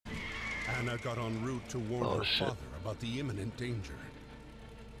Anna got en route to warn her father about the imminent danger.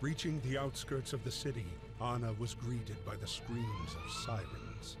 Reaching the outskirts of the city, Anna was greeted by the screams of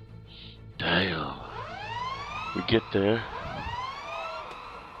sirens. Damn. We get there.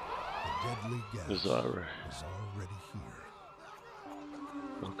 The deadly gas was already here.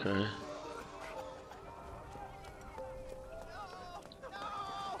 Okay.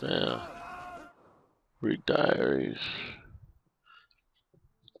 Damn. Read diaries.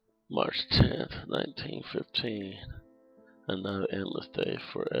 March 10th, 1915. Another endless day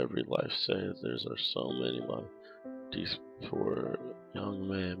for every life saved. There are so many lives. These poor young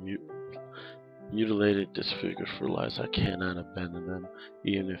men mutilated, disfigured for lives. I cannot abandon them,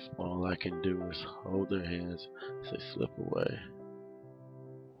 even if all I can do is hold their hands as they slip away.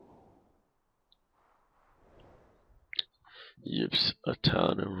 Yips, a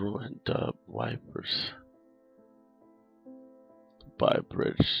town in ruin, dubbed Wipers by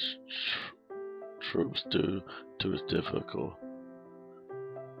British troops due to its difficult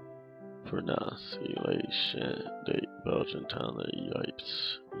pronunciation. The Belgian town of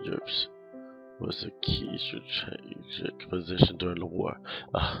Yips was a key strategic position during the war.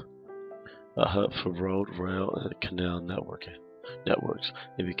 A hub for road, rail, and canal networks.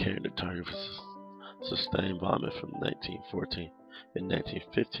 It became the target for sustained bombing from 1914. In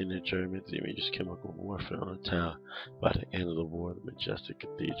 1915, the Germans even used chemical warfare on the town. By the end of the war, the majestic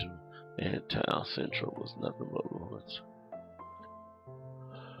cathedral and town central was nothing but ruins.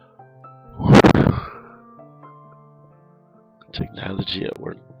 Technology at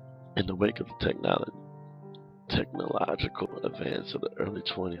work. In the wake of the technological advance of the early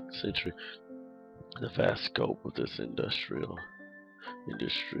 20th century, the vast scope of this industries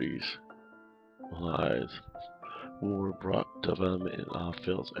lies. War brought development in all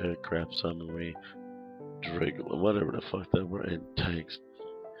fields: aircraft, submarine, whatever the fuck they were, in tanks.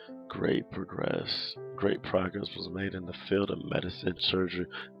 Great progress was made in the field of medicine, surgery,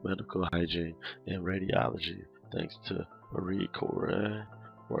 medical hygiene, and radiology, thanks to Marie Curie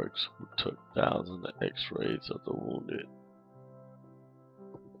works, who took thousands of X-rays of the wounded.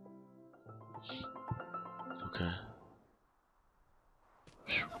 Okay.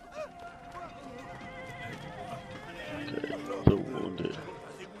 Okay, the wounded.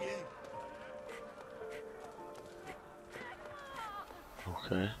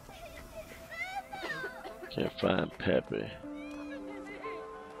 Okay. Can't find Pepe.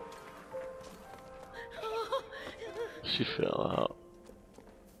 She fell out.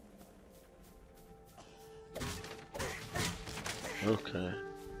 Okay.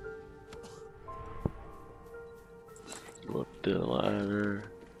 Look the ladder.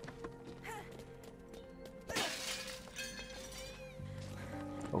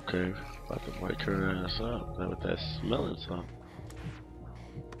 Okay, about to wake her ass up. That with that smelling something.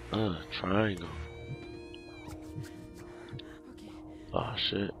 Triangle. Oh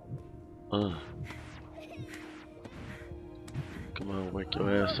shit. Come on, wake your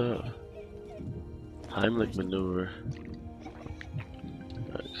ass up. Heimlich maneuver.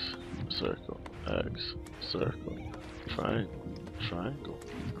 X, circle, X, circle, triangle.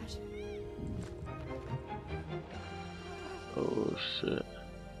 Oh shit.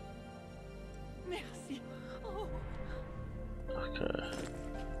 Merci. Oh. Okay.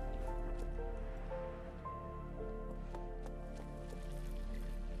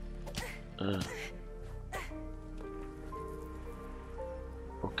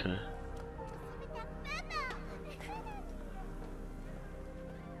 Okay.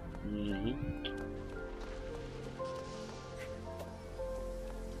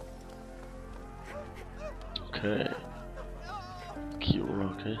 Okay. Keep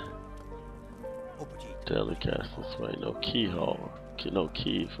rocking. Delicate this way. No keyhole. No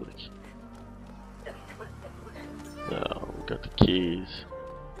key for the key. Now we got the keys.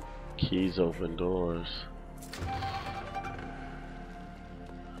 Keys open doors.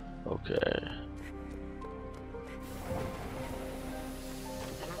 Okay.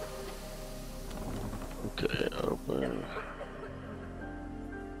 Okay, open.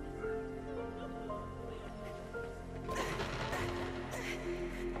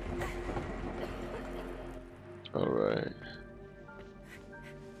 Alright.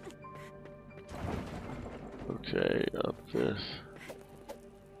 Okay, up this.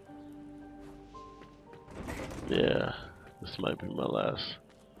 Yeah, this might be my last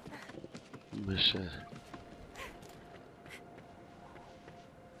mission.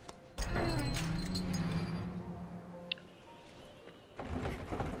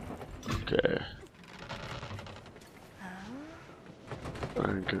 Okay.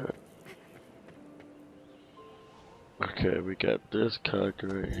 I'm good. Okay, we got this cock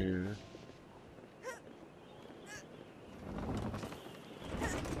right here.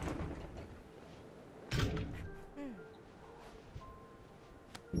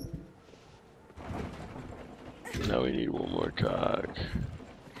 Cock.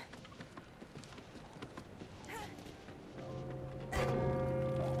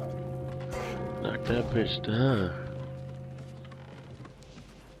 Knock that bitch down.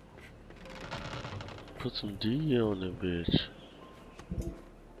 Put some D on that bitch.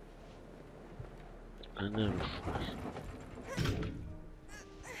 I never flash.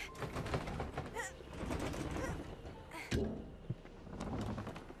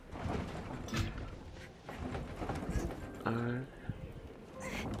 Alright.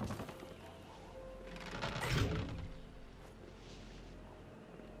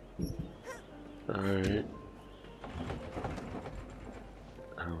 Alright.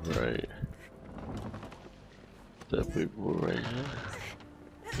 Alright. That big boy right here.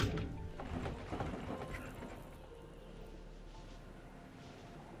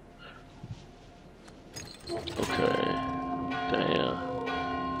 Okay. Damn.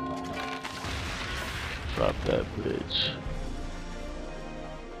 Drop that bitch.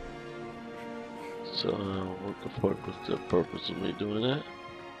 So, what the fuck was the purpose of me doing that?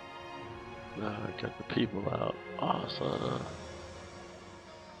 Nah, I got the people out. Awesome.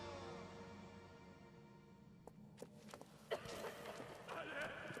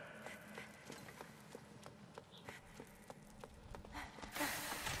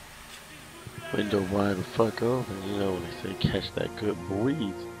 Window wide the fuck open, you know when they say catch that good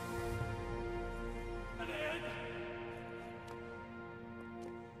breeze.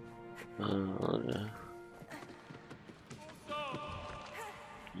 Yeah.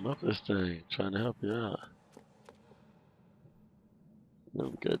 I'm up this thing, trying to help you out. Let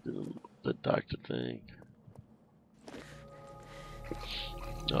me get to the doctor thing.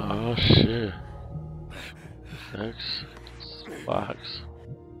 Oh shit. X box.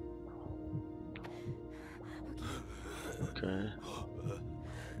 Okay.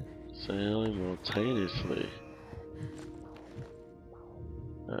 Simultaneously.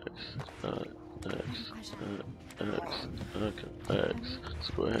 X, X,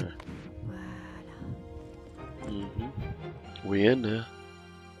 square. We in there.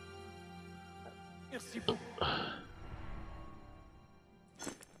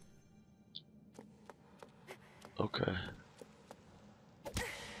 Okay.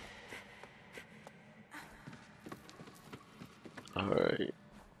 Alright.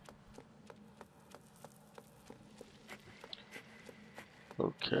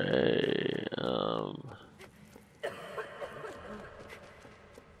 Okay,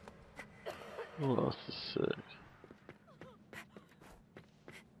 who else is sick?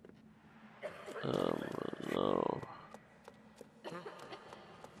 No.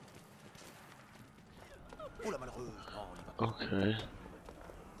 Okay.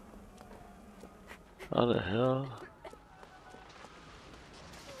 How the hell?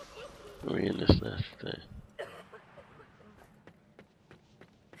 We in this nasty thing.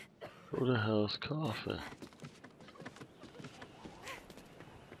 Who the hell's coughing?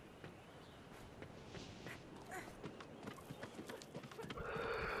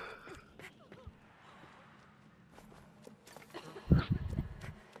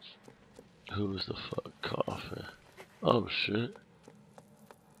 Who's the fuck coughing? Oh shit.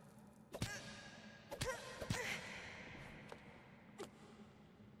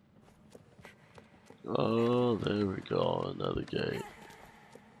 Oh, there we go, another gate.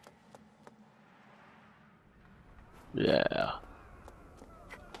 Yeah.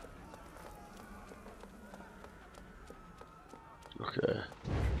 Okay.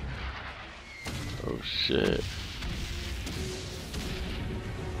 Oh shit.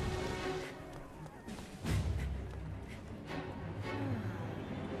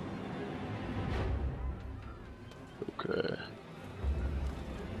 Okay.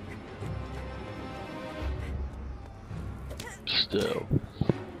 Still.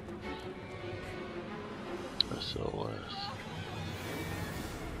 SOS.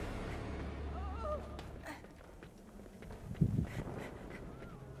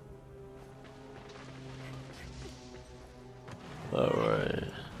 Alright.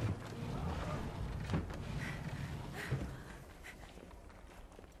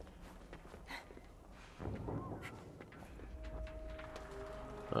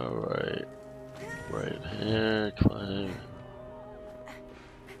 Alright. Right here, climb.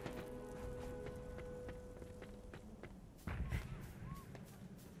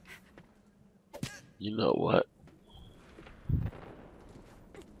 You know what?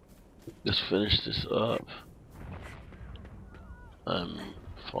 Let's finish this up. I'm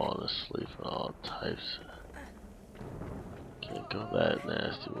falling asleep in all types. Can't go that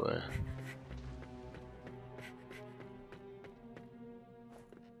nasty way.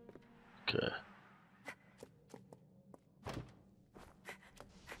 Okay.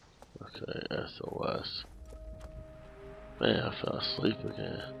 SOS. Man, I fell asleep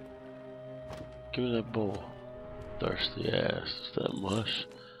again. Give me that bowl. Thirsty ass. Is that mush?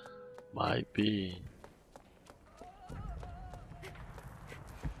 Might be.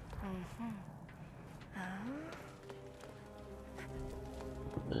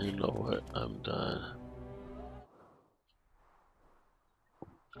 And you know what? I'm done.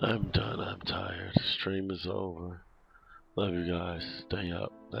 I'm tired. Stream is over. Love you guys. Stay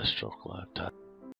up. Let's stroke live time.